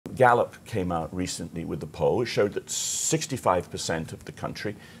Gallup came out recently with the poll. It showed that 65% of the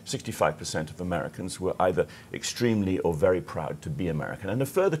country, 65% of Americans were either extremely or very proud to be American, and a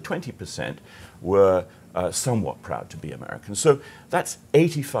further 20% were somewhat proud to be American. So that's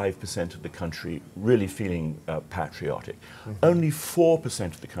 85% of the country really feeling patriotic. Mm-hmm. Only 4%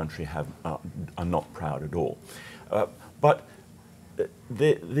 of the country are not proud at all. But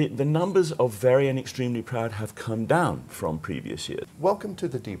the numbers of very and extremely proud have come down from previous years. Welcome to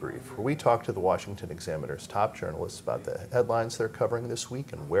The Debrief, where we talk to the Washington Examiner's top journalists about the headlines they're covering this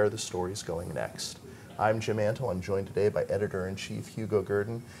week and where the story's going next. I'm Jim Antle. I'm joined today by Editor-in-Chief Hugo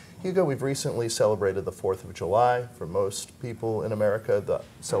Gurdon. Hugo, we've recently celebrated the 4th of July. For most people in America, the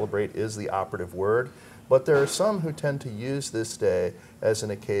celebrate is the operative word, but there are some who tend to use this day as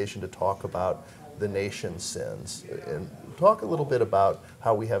an occasion to talk about the nation's sins. And talk a little bit about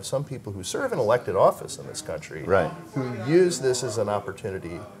how we have some people who serve in elected office in this country, right, who use this as an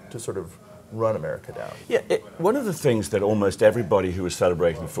opportunity to sort of run America down. Yeah, one of the things that almost everybody who is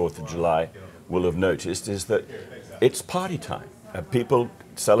celebrating the 4th of July will have noticed is that it's party time. People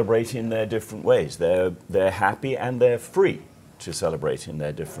celebrate in their different ways. They're happy and they're free to celebrate in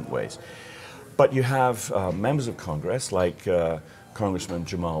their different ways. But you have members of Congress like Congressman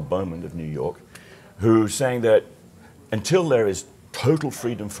Jamal Bowman of New York, who's saying that until there is total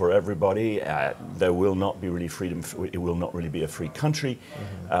freedom for everybody, there will not be really freedom. It will not really be a free country.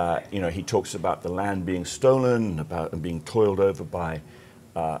 Mm-hmm. He talks about the land being stolen, about being toiled over by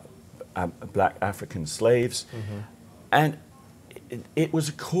black African slaves, mm-hmm. and it was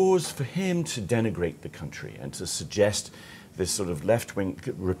a cause for him to denigrate the country and to suggest this sort of left-wing,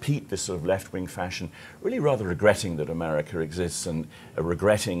 repeat this sort of left-wing fashion, really rather regretting that America exists and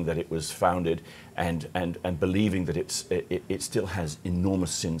regretting that it was founded and believing that it still has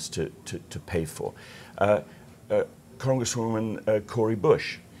enormous sins to pay for. Congresswoman Cori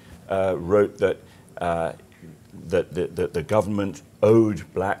Bush wrote that the government owed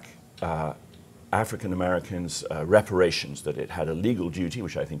black African Americans reparations, that it had a legal duty,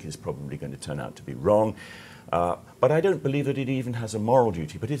 which I think is probably going to turn out to be wrong. But I don't believe that it even has a moral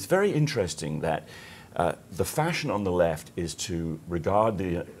duty. But it's very interesting that the fashion on the left is to regard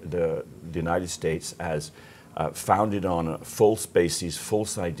the United States as founded on false bases,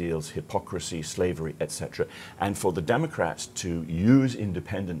 false ideals, hypocrisy, slavery, etc. And for the Democrats to use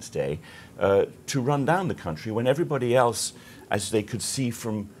Independence Day to run down the country when everybody else, as they could see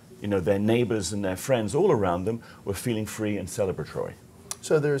from their neighbors and their friends all around them, were feeling free and celebratory.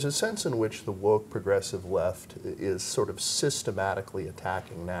 So there's a sense in which the woke progressive left is sort of systematically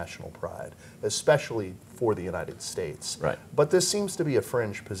attacking national pride, especially for the United States. Right. But this seems to be a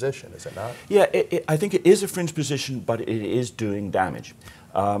fringe position, is it not? Yeah, I think it is a fringe position, but it is doing damage.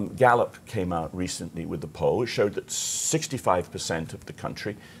 Gallup came out recently with the poll. It showed that 65% of the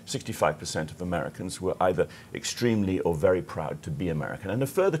country, 65% of Americans were either extremely or very proud to be American, and a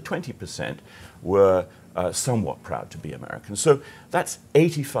further 20% were somewhat proud to be American. So that's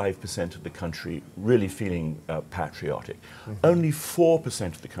 85% of the country really feeling patriotic. Mm-hmm. Only 4%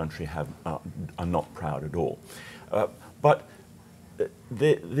 of the country are not proud at all. But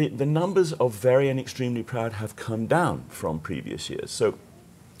the numbers of very and extremely proud have come down from previous years. So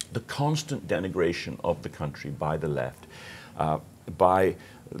the constant denigration of the country by the left, by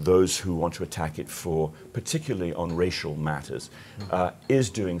those who want to attack it for, particularly on racial matters, is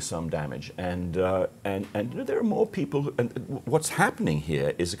doing some damage. And there are more people, and what's happening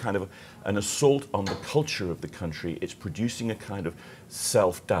here is a kind of an assault on the culture of the country. It's producing a kind of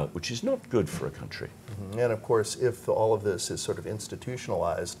self-doubt, which is not good for a country. Mm-hmm. And of course, if all of this is sort of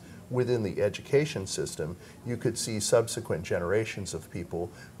institutionalized within the education system, you could see subsequent generations of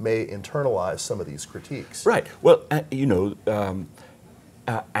people may internalize some of these critiques. Right. Well,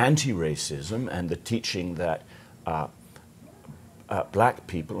 anti-racism and the teaching that black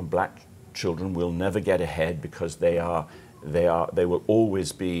people and black children will never get ahead because they will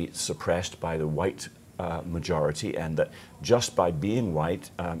always be suppressed by the white majority, and that just by being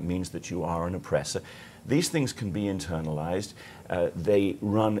white means that you are an oppressor. These things can be internalized. They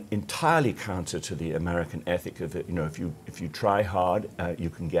run entirely counter to the American ethic of, if you try hard,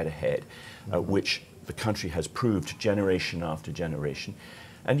 you can get ahead, which the country has proved generation after generation.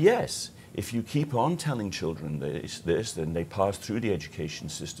 And yes, if you keep on telling children this, then they pass through the education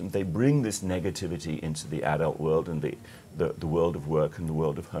system, they bring this negativity into the adult world and the world of work and the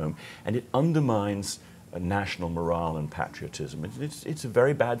world of home, and it undermines national morale and patriotism. It's a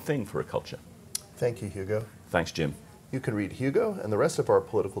very bad thing for a culture. Thank you, Hugo. Thanks, Jim. You can read Hugo and the rest of our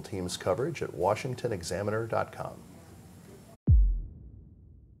political team's coverage at washingtonexaminer.com.